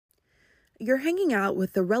you're hanging out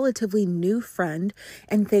with a relatively new friend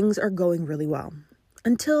and things are going really well.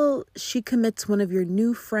 Until she commits one of your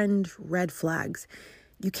new friend red flags.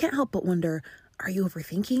 You can't help but wonder, are you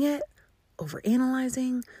overthinking it,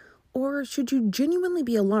 overanalyzing, or should you genuinely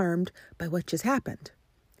be alarmed by what just happened?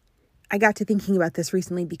 I got to thinking about this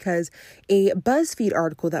recently because a BuzzFeed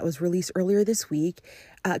article that was released earlier this week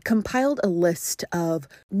compiled a list of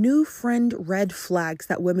new friend red flags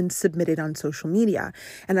that women submitted on social media.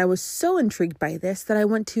 And I was so intrigued by this that I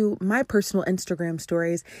went to my personal Instagram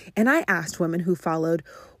stories and I asked women who followed,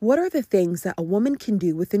 what are the things that a woman can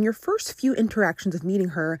do within your first few interactions of meeting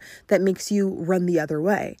her that makes you run the other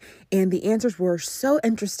way? And the answers were so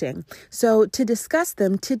interesting. So to discuss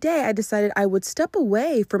them today, I decided I would step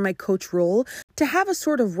away from my coach role to have a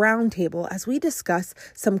sort of roundtable as we discuss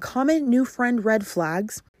some common new friend red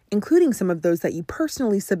flags, including some of those that you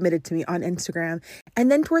personally submitted to me on Instagram. And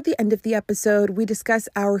then toward the end of the episode, we discuss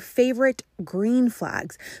our favorite green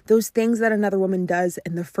flags, those things that another woman does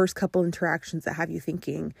in the first couple interactions that have you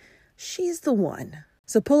thinking, she's the one.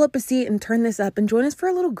 So pull up a seat and turn this up and join us for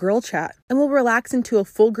a little girl chat. And we'll relax into a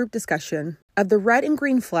full group discussion of the red and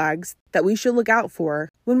green flags that we should look out for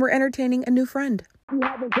when we're entertaining a new friend. If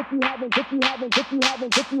you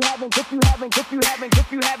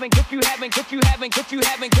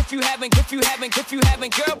having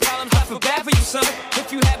girl problems, I feel bad for you, son.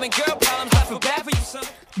 If you having girl problems, I feel bad for you, son.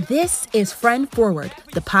 This is Friend Forward,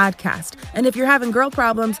 the podcast. And if you're having girl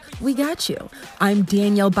problems, we got you. I'm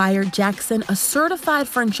Danielle Byard Jackson, a certified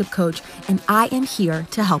friendship coach, and I am here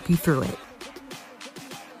to help you through it.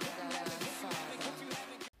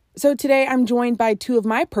 So today I'm joined by two of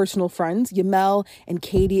my personal friends, Yamel and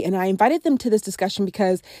Katie, and I invited them to this discussion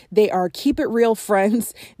because they are keep it real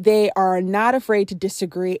friends. They are not afraid to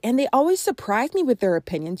disagree, and they always surprise me with their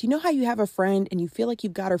opinions. You know how you have a friend and you feel like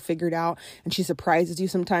you've got her figured out and she surprises you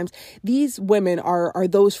sometimes? These women are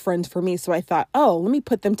those friends for me. So I thought, let me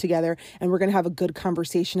put them together and we're going to have a good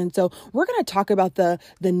conversation. And so we're going to talk about the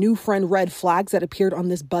new friend red flags that appeared on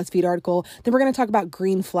this BuzzFeed article. Then we're going to talk about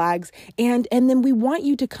green flags. And then we want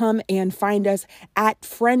you to come and find us at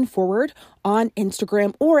Friend Forward on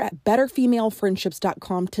Instagram or at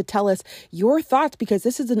betterfemalefriendships.com to tell us your thoughts, because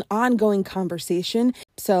this is an ongoing conversation.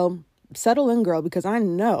 So settle in, girl, because I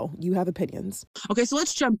know you have opinions. Okay, so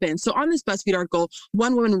let's jump in. So on this BuzzFeed article,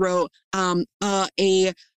 one woman wrote,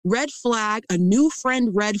 a red flag, a new friend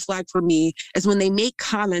red flag for me is when they make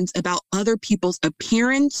comments about other people's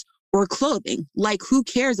appearance or clothing. Like, who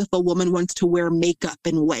cares if a woman wants to wear makeup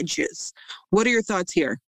and wedges? What are your thoughts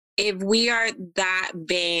here? If we are that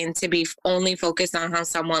vain to be only focused on how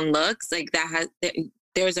someone looks, like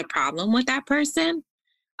there's a problem with that person.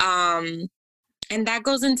 And that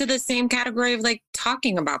goes into the same category of like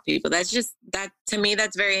talking about people. That's just, that to me,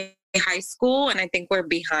 that's very high school. And I think we're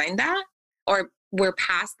behind that, or we're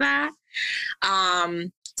past that.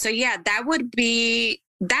 So yeah, that would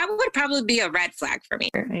probably be a red flag for me.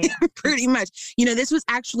 Pretty much. You know, this was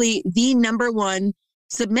actually the number one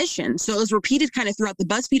submission. So it was repeated kind of throughout the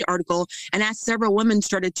BuzzFeed article. And as several women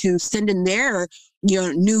started to send in their,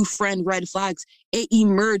 new friend red flags, it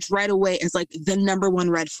emerged right away as like the number one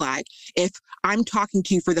red flag. If I'm talking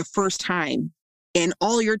to you for the first time and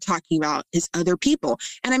all you're talking about is other people.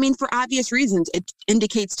 And I mean, for obvious reasons, it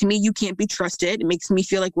indicates to me you can't be trusted. It makes me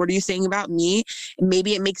feel like, what are you saying about me? And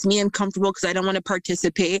maybe it makes me uncomfortable because I don't want to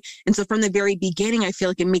participate. And so from the very beginning, I feel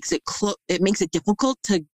like it makes it difficult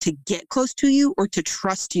to get close to you or to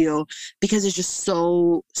trust you because it's just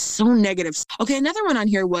so negative. Okay, another one on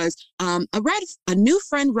here was a new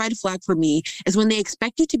friend red flag for me is when they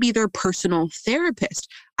expect you to be their personal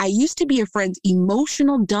therapist. I used to be a friend's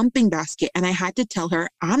emotional dumping basket, and I had to tell her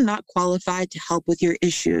I'm not qualified to help with your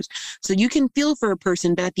issues. So you can feel for a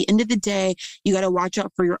person, but at the end of the day, you got to watch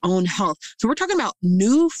out for your own health. So we're talking about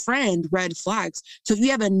new friend red flags. So if you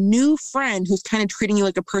have a new friend who's kind of treating you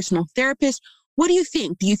like a personal therapist, what do you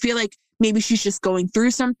think? Do you feel like maybe she's just going through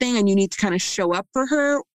something and you need to kind of show up for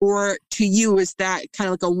her? Or to you, is that kind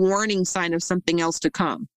of like a warning sign of something else to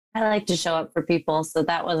come? I like to show up for people, so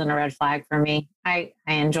that wasn't a red flag for me. I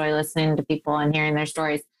enjoy listening to people and hearing their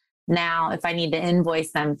stories. Now, if I need to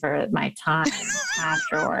invoice them for my time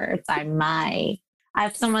afterwards, I might.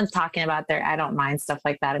 If someone's talking about I don't mind stuff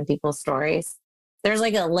like that in people's stories. There's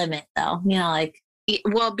like a limit though,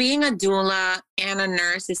 Well, being a doula and a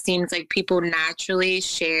nurse, it seems like people naturally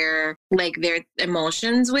share like their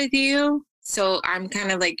emotions with you. So I'm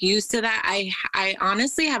kind of like used to that. I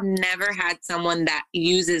honestly have never had someone that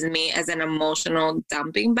uses me as an emotional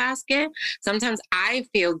dumping basket. Sometimes I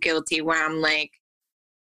feel guilty where I'm like,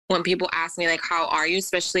 when people ask me like, how are you?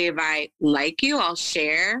 Especially if I like you, I'll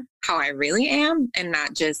share how I really am and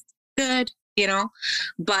not just, good, you know,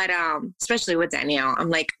 but especially with Danielle, I'm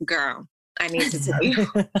like, girl, I need to tell you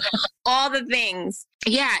all the things.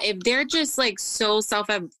 Yeah, if they're just like so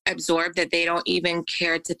self-absorbed that they don't even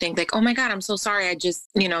care to think like, oh my God, I'm so sorry. I just,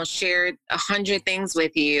 you know, shared 100 things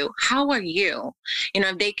with you. How are you? You know,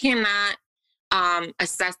 if they cannot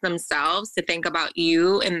assess themselves to think about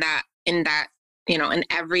you in that, you know, in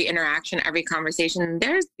every interaction, every conversation,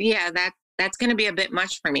 that's going to be a bit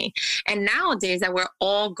much for me. And nowadays that we're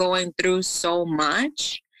all going through so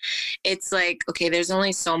much, it's like, okay, there's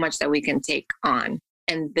only so much that we can take on.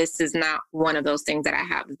 And this is not one of those things that I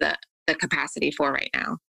have the capacity for right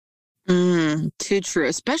now. Too true.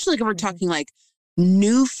 Especially if we're talking like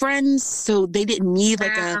new friends. So they didn't need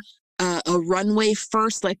like a runway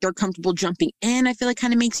first, like they're comfortable jumping in. I feel like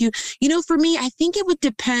kind of makes you, you know, for me, I think it would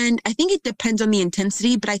depend. I think it depends on the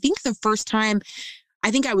intensity, but I think the first time, I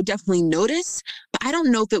think I would definitely notice, but I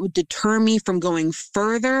don't know if it would deter me from going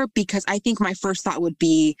further, because I think my first thought would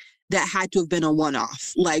be that had to have been a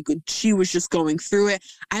one-off. Like she was just going through it.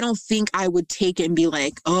 I don't think I would take it and be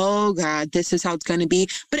like, oh God, this is how it's going to be.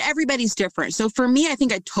 But everybody's different. So for me, I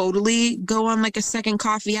think I'd totally go on like a second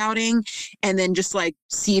coffee outing and then just like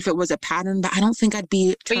see if it was a pattern. But I don't think I'd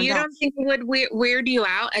be But you out. don't think it would weird you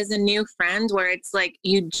out as a new friend where it's like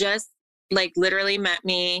you just like literally met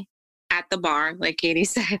me at the bar, like Katie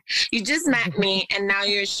said, you just met me and now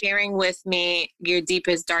you're sharing with me your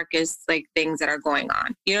deepest, darkest like things that are going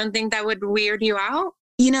on. You don't think that would weird you out?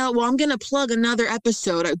 You know, well, I'm going to plug another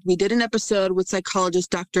episode. We did an episode with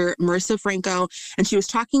psychologist Dr. Marissa Franco, and she was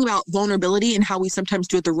talking about vulnerability and how we sometimes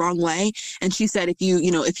do it the wrong way. And she said, if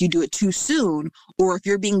you do it too soon, or if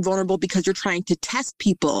you're being vulnerable because you're trying to test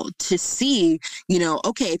people to see, you know,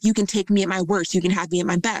 okay, if you can take me at my worst, you can have me at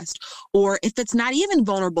my best. Or if it's not even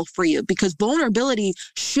vulnerable for you, because vulnerability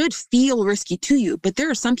should feel risky to you. But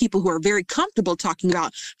there are some people who are very comfortable talking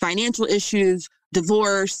about financial issues,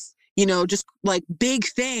 divorce, you know, just like big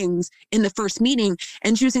things in the first meeting,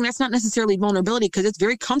 and choosing that's not necessarily vulnerability because it's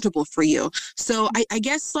very comfortable for you. So I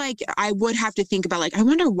guess like I would have to think about like, I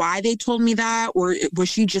wonder why they told me that, or was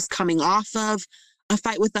she just coming off of a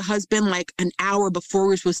fight with the husband like an hour before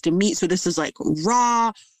we were supposed to meet? So this is like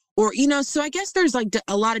raw, or, you know, so I guess there's like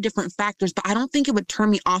a lot of different factors, but I don't think it would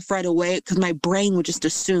turn me off right away because my brain would just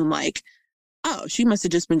assume like, oh, she must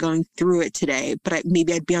have just been going through it today, but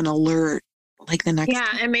maybe I'd be on alert like the next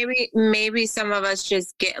time. And maybe some of us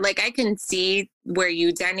just get like, I can see where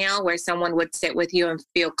you, Danielle, where someone would sit with you and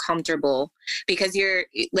feel comfortable because you're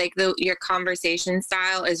like your conversation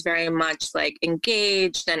style is very much like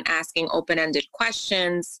engaged and asking open-ended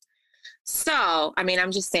questions. So, I mean,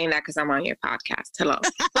 I'm just saying that because I'm on your podcast. Hello.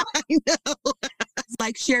 I know.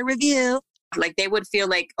 Like share review. Like they would feel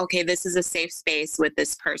like, okay, this is a safe space with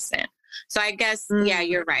this person. So I guess, yeah,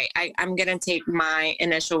 you're right. I'm going to take my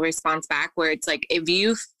initial response back where it's like, if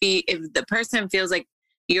the person feels like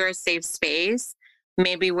you're a safe space,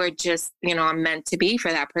 maybe we're just, you know, I'm meant to be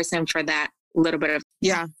for that person for that little bit of.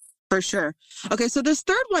 Yeah, for sure. Okay. So this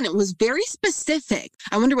third one, it was very specific.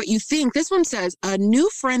 I wonder what you think. This one says a new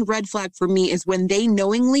friend red flag for me is when they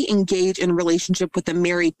knowingly engage in a relationship with a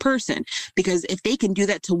married person, because if they can do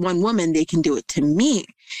that to one woman, they can do it to me.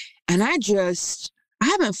 And I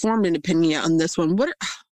haven't formed an opinion yet on this one.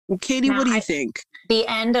 Katie, what do you think? The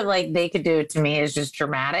end of like, they could do it to me is just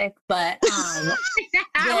dramatic, but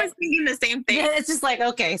I was thinking the same thing. It's just like,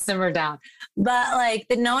 okay, simmer down. But like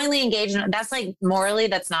the knowingly engagement, that's like morally,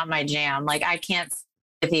 that's not my jam. Like I can't sit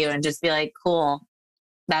with you and just be like, cool.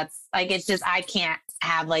 That's like, it's just, I can't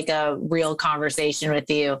have like a real conversation with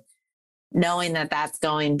you knowing that that's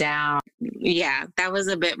going down. Yeah, that was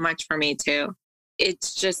a bit much for me too.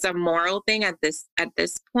 It's just a moral thing at this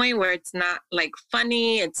point where it's not like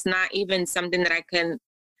funny. It's not even something that I can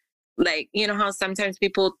like, you know how sometimes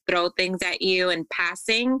people throw things at you in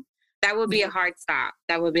passing. That would be a hard stop.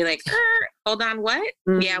 That would be like, hold on, what?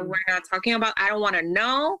 Mm-hmm. Yeah, we're not talking about, I don't want to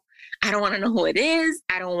know. I don't want to know who it is.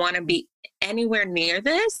 I don't want to be anywhere near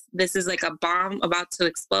this. This is like a bomb about to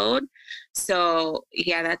explode. So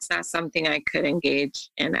yeah, that's not something I could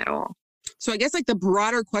engage in at all. So I guess like the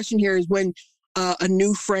broader question here is when a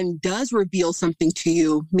new friend does reveal something to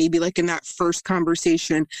you, maybe like in that first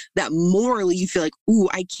conversation that morally you feel like, ooh,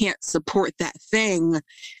 I can't support that thing.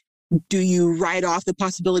 Do you write off the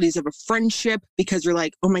possibilities of a friendship because you're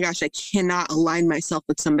like, oh my gosh, I cannot align myself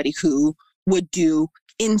with somebody who would do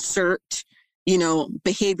insert, you know,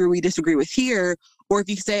 behavior we disagree with here? Or if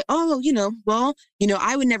you say, oh, you know, well, you know,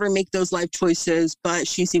 I would never make those life choices, but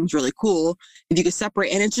she seems really cool. If you could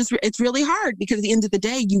separate, and it's really hard because at the end of the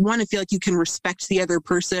day, you want to feel like you can respect the other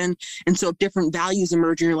person. And so if different values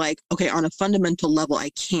emerge and you're like, okay, on a fundamental level,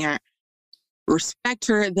 I can't respect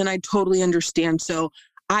her, then I totally understand. So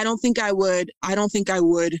I don't think I would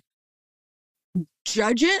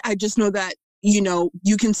judge it. I just know that,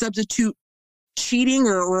 you can substitute cheating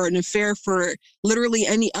or an affair for literally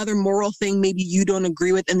any other moral thing maybe you don't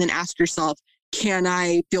agree with, and then ask yourself, can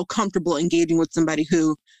I feel comfortable engaging with somebody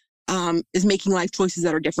who is making life choices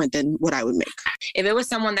that are different than what I would make? If it was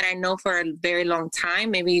someone that I know for a very long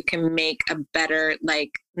time, maybe you can make a better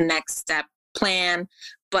next step plan.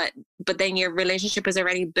 But then your relationship is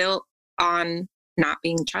already built on not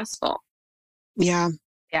being trustful. Yeah.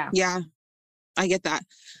 Yeah. Yeah. I get that.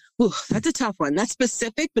 Ooh, that's a tough one. That's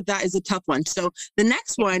specific, but that is a tough one. So the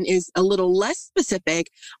next one is a little less specific,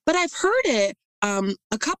 but I've heard it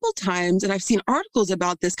a couple times, and I've seen articles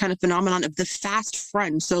about this kind of phenomenon of the fast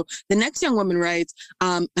friend. So the next young woman writes,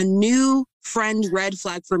 a new friend red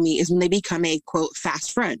flag for me is when they become a, quote,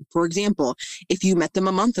 fast friend. For example, if you met them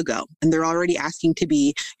a month ago and they're already asking to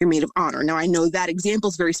be your maid of honor. Now, I know that example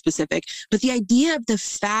is very specific, but the idea of the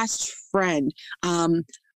fast friend,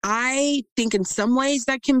 I think in some ways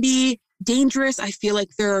that can be dangerous. I feel like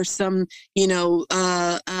there are some,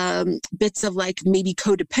 bits of maybe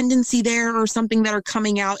codependency there or something that are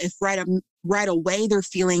coming out if right away they're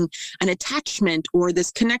feeling an attachment or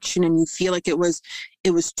this connection, and you feel like it was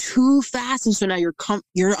too fast, and so now you're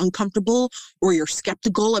uncomfortable or you're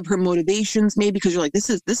skeptical of her motivations, maybe because you're like, this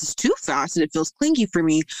is too fast and it feels clingy for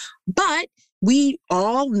me. But we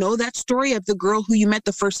all know that story of the girl who you met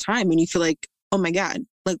the first time and you feel like, oh my God,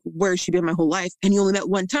 where has she been my whole life? And you only met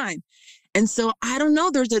one time. And so I don't know,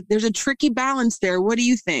 there's a tricky balance there. What do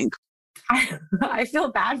you think? I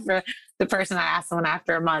feel bad for the person that asked someone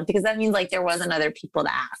after a month, because that means there wasn't other people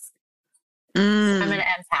to ask. I'm going to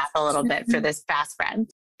empath a little bit for this fast friend.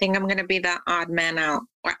 I think I'm going to be the odd man out,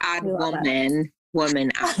 or odd woman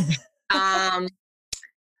out.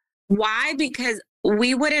 Why? Because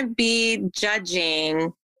we wouldn't be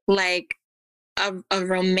judging a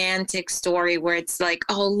romantic story where it's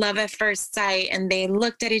love at first sight, and they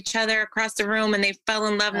looked at each other across the room and they fell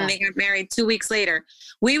in love and they got married 2 weeks later.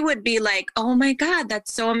 We would be like, oh my God,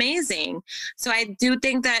 that's so amazing. So I do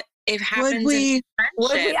think that it happens. Would we? I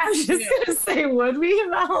was just going to say, would we,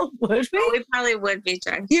 Mel? Would we? We probably would be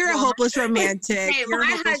judged. You're a hopeless romantic. Hey,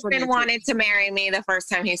 my husband wanted to marry me the first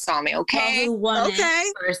time he saw me. Okay. Well, who won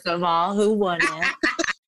it? First of all, who won it?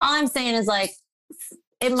 All I'm saying is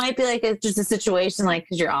it might be it's just a situation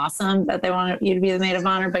because you're awesome that they want you to be the maid of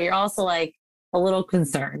honor, but you're also a little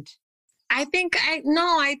concerned. I think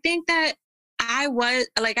that I was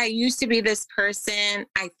I used to be this person.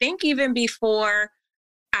 I think even before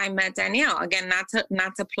I met Danielle, again,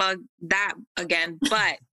 not to plug that again,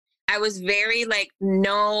 but I was very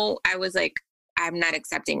I'm not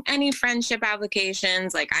accepting any friendship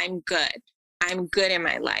applications. I'm good in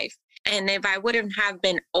my life. And if I wouldn't have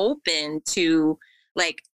been open to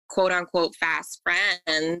quote unquote fast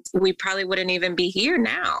friends, we probably wouldn't even be here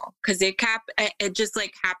now, because it just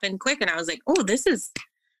happened quick, and I was like, oh, this is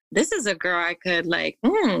a girl I could I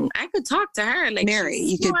could talk to her, marry.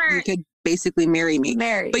 You could basically marry me.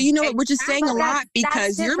 But you know what, which is saying a lot,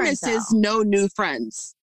 because your missus no new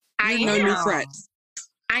friends. I am. No new friends.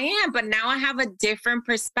 I am, but now I have a different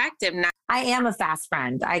perspective. Now I am a fast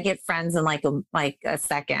friend. I get friends in a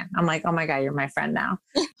second. I'm like, oh my God, you're my friend now.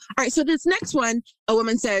 All right. So this next one, a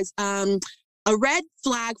woman says, a red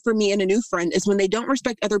flag for me and a new friend is when they don't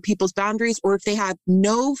respect other people's boundaries, or if they have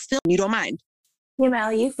no film, you don't mind.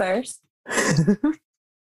 Mel, you first.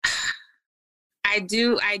 I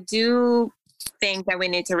do think that we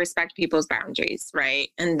need to respect people's boundaries, right?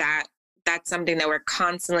 And that's something that we're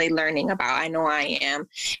constantly learning about. I know I am.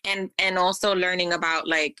 And also learning about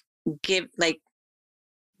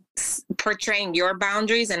portraying your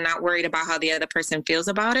boundaries and not worried about how the other person feels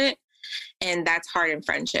about it. And that's hard in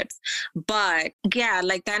friendships. But yeah,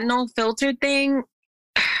 that no filter thing.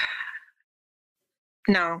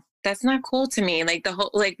 No, that's not cool to me. The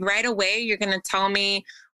whole, right away, you're going to tell me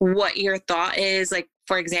what your thought is,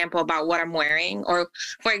 for example, about what I'm wearing. Or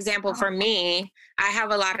for example, for me, I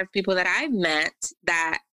have a lot of people that I've met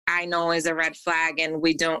that I know is a red flag, and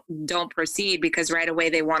we don't proceed because right away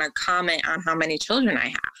they want to comment on how many children I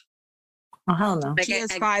have. Oh, hell no. She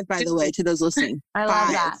has 5, by the way, to those listening. I love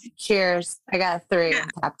that. Cheers. I got 3. I'm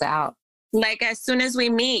tapped out. As soon as we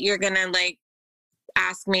meet, you're going to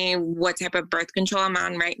ask me what type of birth control I'm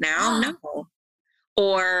on right now. No.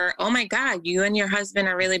 Or, oh my God, you and your husband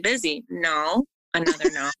are really busy. No. Another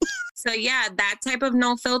no. So yeah, that type of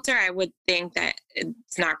no filter, I would think that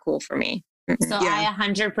it's not cool for me. So I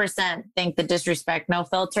 100% think the disrespect, no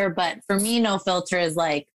filter. But for me, no filter is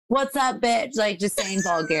what's up, bitch? Just saying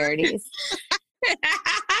vulgarities.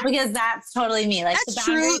 Because that's totally me. That's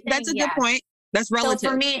true. That's a good point. That's relative. So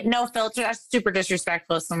for me, no filter. That's super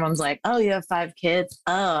disrespectful. If someone's like, "Oh, you have 5 kids.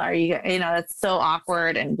 Oh, are you?" You know, that's so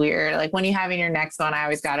awkward and weird. Like when you having your next one, I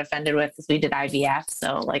always got offended with because we did IVF.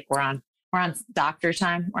 So like we're on doctor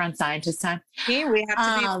time. We're on scientist time. Yeah, we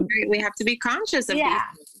have to be conscious of Yeah.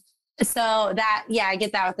 these. So that, yeah, I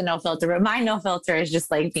get that with the no filter, but my no filter is just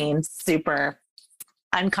like being super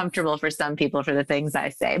uncomfortable for some people for the things I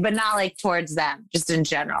say, but not like towards them, just in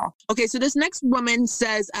general. Okay, so this next woman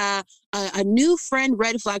says, a new friend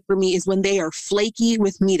red flag for me is when they are flaky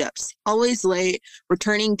with meetups, always late,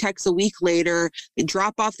 returning texts a week later, they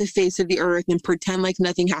drop off the face of the earth and pretend like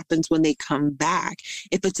nothing happens when they come back.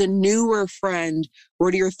 If it's a newer friend,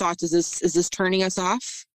 what are your thoughts? Is this turning us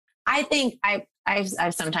off? I think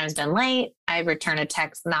I've sometimes been late. I return a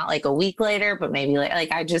text not like a week later, but maybe like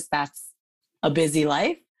that's a busy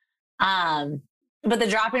life. But the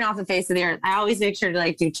dropping off the face of the earth, I always make sure to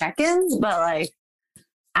like do check-ins, but like,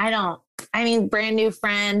 brand new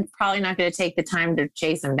friend, probably not going to take the time to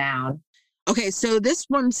chase them down. Okay, so this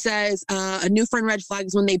one says, a new friend red flag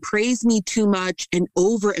is when they praise me too much and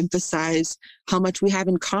overemphasize how much we have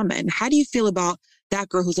in common. How do you feel about that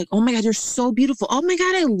girl who's like, oh my God, you're so beautiful. Oh my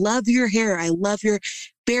God, I love your hair. I love your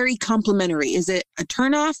very complimentary. Is it a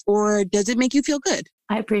turnoff or does it make you feel good?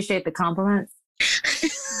 I appreciate the compliments.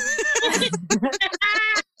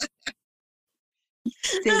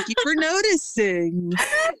 Thank you for noticing.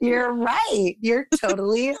 You're right. You're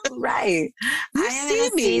totally right. You I am see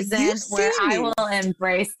in a me. season You where see I me. will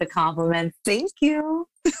embrace the compliments. Thank you.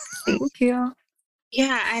 Thank you.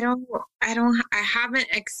 Yeah, I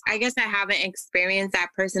guess I haven't experienced that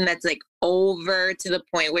person that's like over to the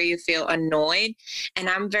point where you feel annoyed. And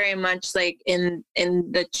I'm very much like in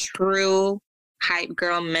the true hype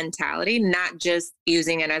girl mentality, not just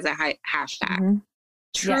using it as a hashtag. Mm-hmm.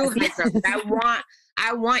 True Yes. hype girl.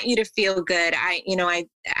 I want you to feel good.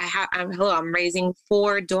 I'm raising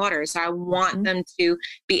 4 daughters, so I want them to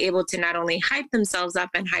be able to not only hype themselves up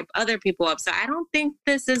and hype other people up. So I don't think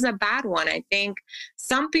this is a bad one. I think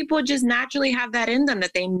some people just naturally have that in them,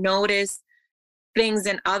 that they notice things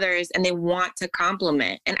in others and they want to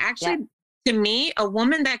compliment. And actually, to me, a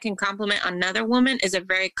woman that can compliment another woman is a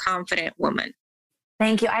very confident woman.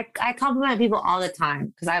 Thank you. I compliment people all the time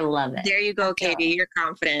because I love it. There you go, Katie. You're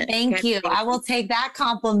confident. Thank you. I will take that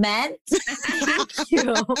compliment. Thank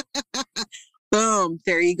you. Boom.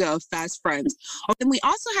 There you go. Fast friends. Oh, and we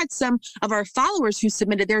also had some of our followers who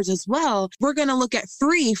submitted theirs as well. We're going to look at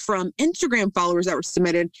 3 from Instagram followers that were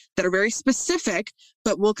submitted that are very specific,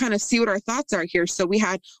 but we'll kind of see what our thoughts are here. So we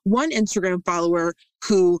had one Instagram follower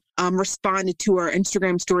who responded to our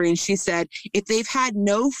Instagram story, and she said, if they've had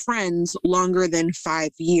no friends longer than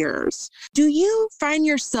 5 years, do you find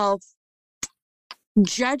yourself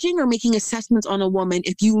judging or making assessments on a woman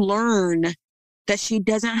if you learn that she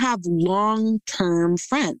doesn't have long-term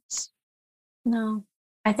friends? No.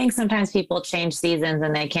 I think sometimes people change seasons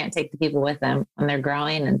and they can't take the people with them when they're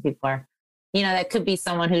growing, and people are, that could be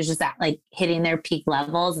someone who's just at like hitting their peak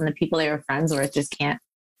levels, and the people they were friends with just can't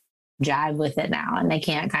jive with it now, and they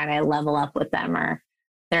can't kind of level up with them, or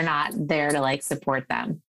they're not there to like support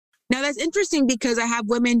them. Now that's interesting because I have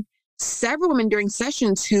several women during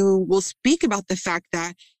sessions who will speak about the fact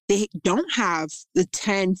that they don't have the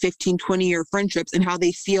 10, 15, 20-year friendships and how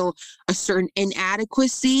they feel a certain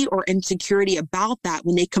inadequacy or insecurity about that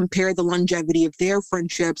when they compare the longevity of their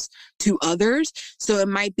friendships to others. So it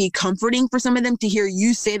might be comforting for some of them to hear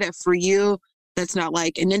you say that for you, that's not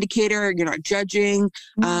like an indicator, you're not judging.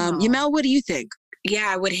 No. Yamel, what do you think? Yeah,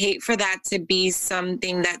 I would hate for that to be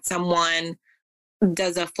something that someone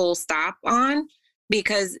does a full stop on,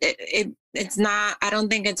 because it's not, I don't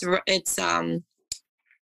think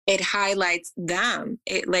it highlights them.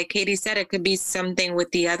 Like Katie said, it could be something with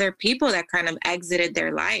the other people that kind of exited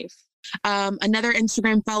their life. Another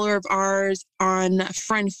Instagram follower of ours on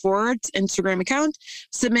Friend Ford's Instagram account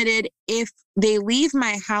submitted, if they leave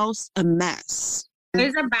my house a mess.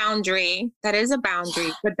 There's a boundary. That is a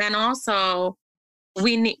boundary. But then also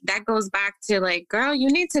that goes back to like, girl, you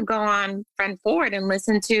need to go on Friend Ford and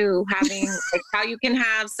listen to having like how you can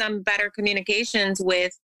have some better communications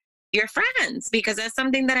with your friends, because that's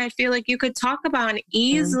something that I feel like you could talk about and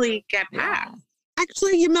easily get past.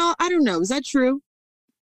 Actually, Yamel, I don't know. Is that true?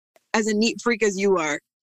 As a neat freak as you are,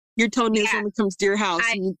 you're telling me if someone comes to your house.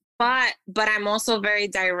 But I'm also very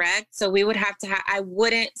direct. So we would have to I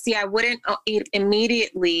wouldn't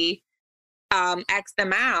immediately X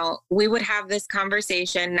them out. We would have this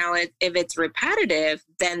conversation. Now, if it's repetitive,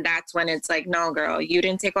 then that's when it's like, no, girl, you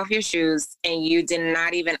didn't take off your shoes and you did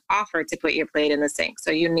not even offer to put your plate in the sink.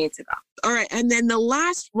 So you need to go. All right. And then the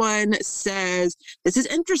last one says, this is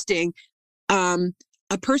interesting.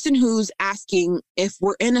 a person who's asking if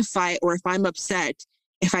we're in a fight or if I'm upset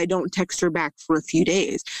if I don't text her back for a few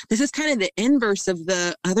days. This is kind of the inverse of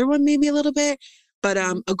the other one, maybe a little bit, but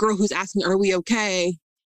a girl who's asking, are we okay?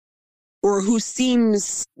 Or who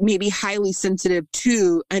seems maybe highly sensitive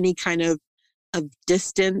to any kind of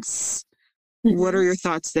distance. What are your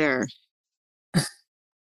thoughts there?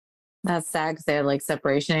 That's sad because they had like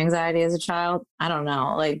separation anxiety as a child. I don't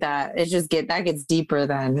know, like that. That gets deeper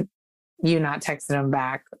than you not texting them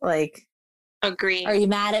back. Like, agree. Are you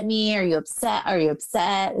mad at me? Are you upset? Are you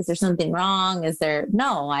upset? Is there something wrong?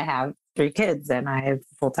 No, I have 3 kids and I have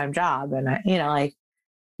a full-time job. And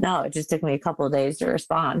no, it just took me a couple of days to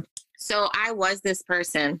respond. So I was this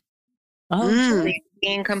person. Oh,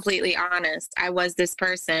 Being completely honest, I was this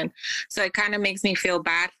person. So it kind of makes me feel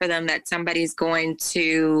bad for them that somebody's going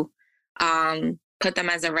to put them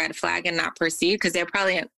as a red flag and not proceed, because they're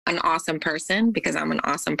probably an awesome person, because I'm an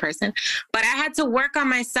awesome person. But I had to work on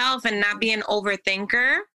myself and not be an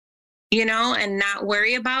overthinker, and not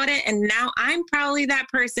worry about it. And now I'm probably that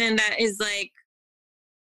person that is like,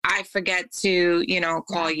 I forget to,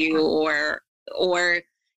 call you or,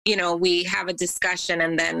 we have a discussion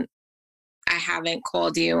and then I haven't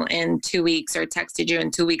called you in 2 weeks or texted you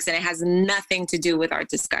in 2 weeks, and it has nothing to do with our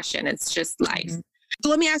discussion. It's just life. Mm-hmm. So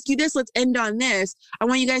let me ask you this. Let's end on this. I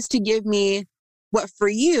want you guys to give me what for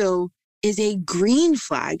you is a green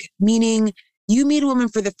flag, meaning you meet a woman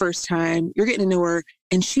for the first time, you're getting to know her,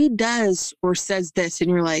 and she does or says this, and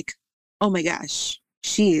you're like, oh my gosh,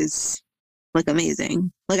 she is like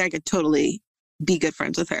amazing. Like I could totally be good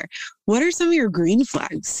friends with her. What are some of your green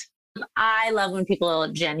flags? I love when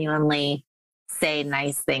people genuinely say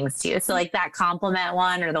nice things to you. So like that compliment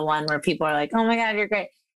one, or the one where people are like, oh my God, you're great.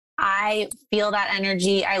 I feel that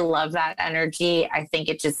energy. I love that energy. I think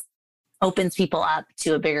it just opens people up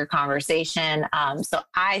to a bigger conversation. So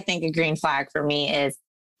I think a green flag for me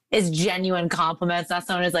is genuine compliments. Not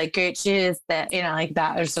someone who's like, great shoes, that, like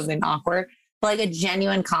that or something awkward, but like a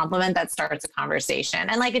genuine compliment that starts a conversation,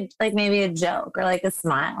 and like maybe a joke or like a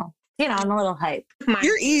smile. I'm a little hype.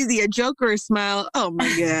 You're easy. A joke or a smile. Oh my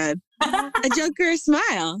God. A joke or a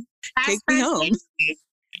smile. Take me home.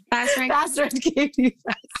 Fast friend Katie.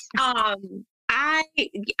 I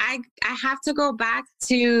have to go back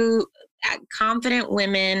to confident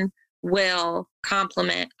women will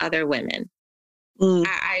compliment other women.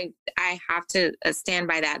 I have to stand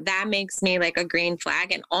by that. That makes me like a green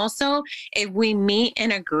flag. And also, if we meet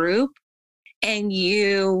in a group and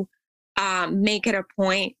you make it a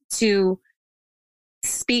point to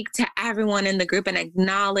speak to everyone in the group and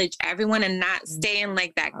acknowledge everyone and not stay in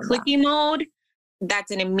like that cliquey mode,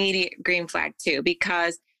 that's an immediate green flag too,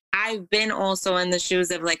 because I've been also in the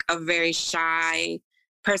shoes of like a very shy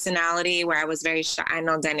personality where I was very shy. I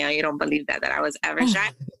know, Danielle, you don't believe that I was ever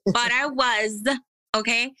shy, but I was,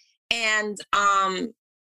 okay? And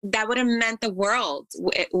that would have meant the world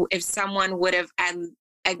if someone would have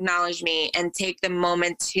acknowledged me and take the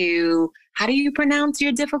moment to, how do you pronounce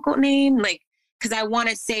your difficult name? Like, because I want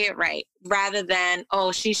to say it right rather than,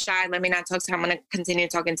 oh, she's shy, let me not talk to her. I'm going to continue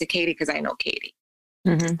talking to Katie because I know Katie.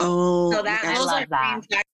 Mm-hmm. Oh, so that, I love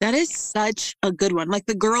that. That is such a good one. Like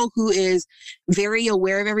the girl who is very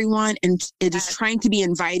aware of everyone and is just trying to be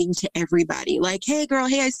inviting to everybody. Like, hey girl,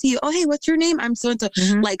 hey, I see you. Oh, hey, what's your name? I'm so-and-so.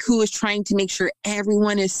 Mm-hmm. Like who is trying to make sure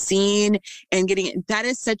everyone is seen and getting it. That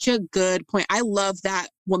is such a good point. I love that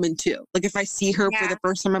woman too. Like if I see her for the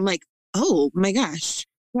first time, I'm like, oh my gosh.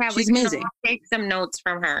 Yeah, she's amazing. Take some notes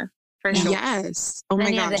from her. For sure. Yes. Oh my gosh.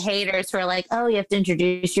 Then you have the haters who are like, oh, you have to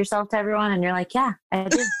introduce yourself to everyone. And you're like, yeah, I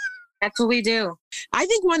do. That's what we do. I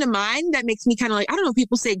think one of mine that makes me kind of like, I don't know if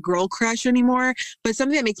people say girl crush anymore, but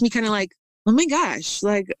something that makes me kind of like, oh my gosh,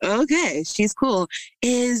 like, okay, she's cool,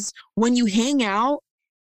 is when you hang out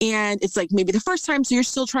and it's like maybe the first time. So you're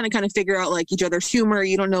still trying to kind of figure out like each other's humor.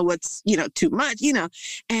 You don't know what's, too much,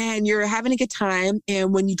 and you're having a good time.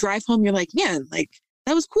 And when you drive home, you're like, man, like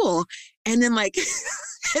that was cool. And then like,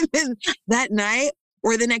 and then that night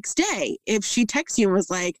or the next day, if she texts you and was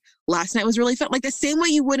like, last night was really fun, like the same way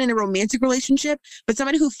you would in a romantic relationship, but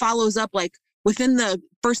somebody who follows up like within the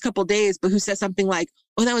first couple of days, but who says something like,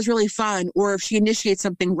 oh, that was really fun. Or if she initiates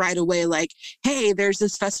something right away, like, hey, there's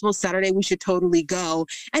this festival Saturday, we should totally go.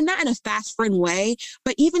 And not in a fast friend way,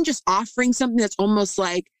 but even just offering something that's almost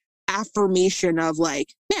like affirmation of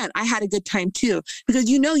like, man, I had a good time too. Because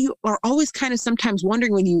you are always kind of sometimes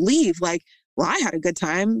wondering when you leave, like, well, I had a good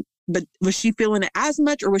time, but was she feeling it as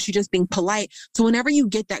much or was she just being polite? So whenever you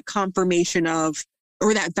get that confirmation of,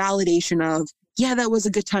 or that validation of, yeah, that was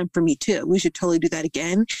a good time for me too, we should totally do that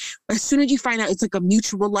again. As soon as you find out it's like a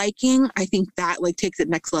mutual liking, I think that like takes it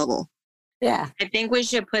next level. Yeah. I think we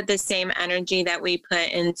should put the same energy that we put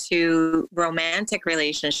into romantic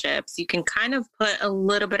relationships. You can kind of put a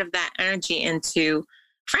little bit of that energy into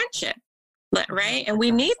friendship, right? And we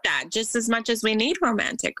need that just as much as we need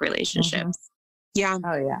romantic relationships. Yeah.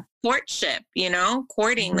 Oh, yeah. Courtship,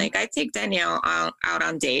 courting. Like I take Danielle out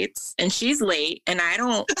on dates and she's late and I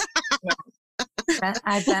don't.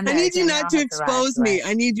 I need you not to expose me.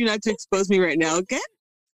 I need you not to expose me right now, okay?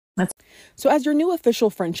 So as your new official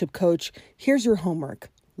friendship coach, here's your homework.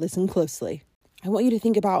 Listen closely. I want you to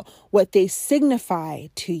think about what they signify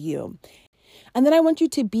to you. And then I want you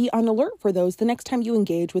to be on alert for those the next time you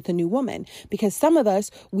engage with a new woman, because some of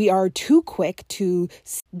us, we are too quick to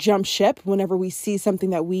jump ship whenever we see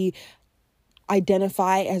something that we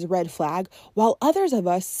identify as a red flag, while others of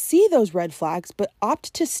us see those red flags but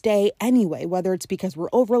opt to stay anyway, whether it's because we're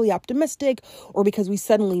overly optimistic or because we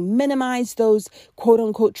suddenly minimize those quote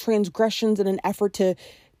unquote transgressions in an effort to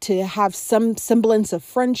have some semblance of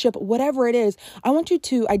friendship, whatever it is. I want you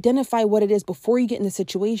to identify what it is before you get in the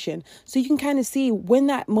situation so you can kind of see when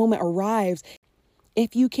that moment arrives,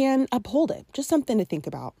 if you can uphold it. Just something to think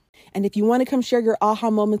about. And if you want to come share your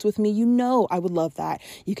aha moments with me, I would love that.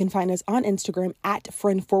 You can find us on Instagram at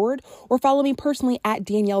FriendForward, or follow me personally at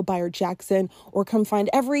Danielle Bayard Jackson, or come find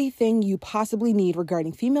everything you possibly need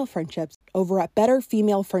regarding female friendships over at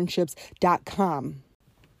betterfemalefriendships.com.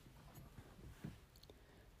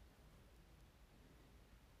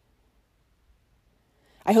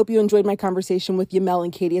 I hope you enjoyed my conversation with Yamel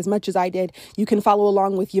and Katie as much as I did. You can follow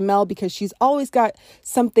along with Yamel because she's always got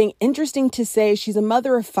something interesting to say. She's a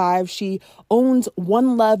mother of 5. She owns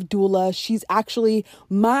One Love Doula. She's actually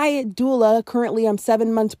my doula. Currently, I'm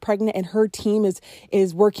 7 months pregnant and her team is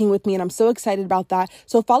working with me, and I'm so excited about that.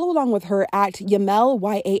 So follow along with her at Yamel,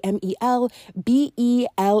 YAMEL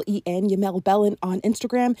BELEN, Yamel Bellin on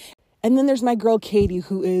Instagram. And then there's my girl, Katie,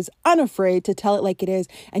 who is unafraid to tell it like it is.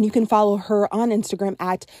 And you can follow her on Instagram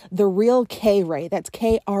at TheRealKray. That's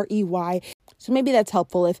KREY. So maybe that's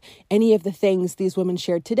helpful if any of the things these women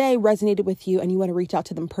shared today resonated with you and you want to reach out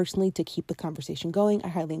to them personally to keep the conversation going. I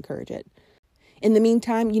highly encourage it. In the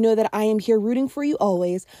meantime, you know that I am here rooting for you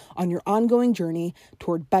always on your ongoing journey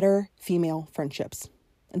toward better female friendships.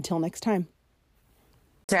 Until next time.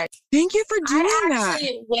 Right. Thank you for doing that.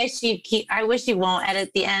 I wish you won't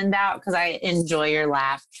edit the end out because I enjoy your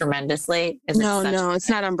laugh tremendously. It's not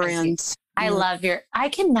on brand. I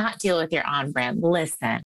cannot deal with your on brand.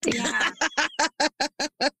 Listen. Yeah.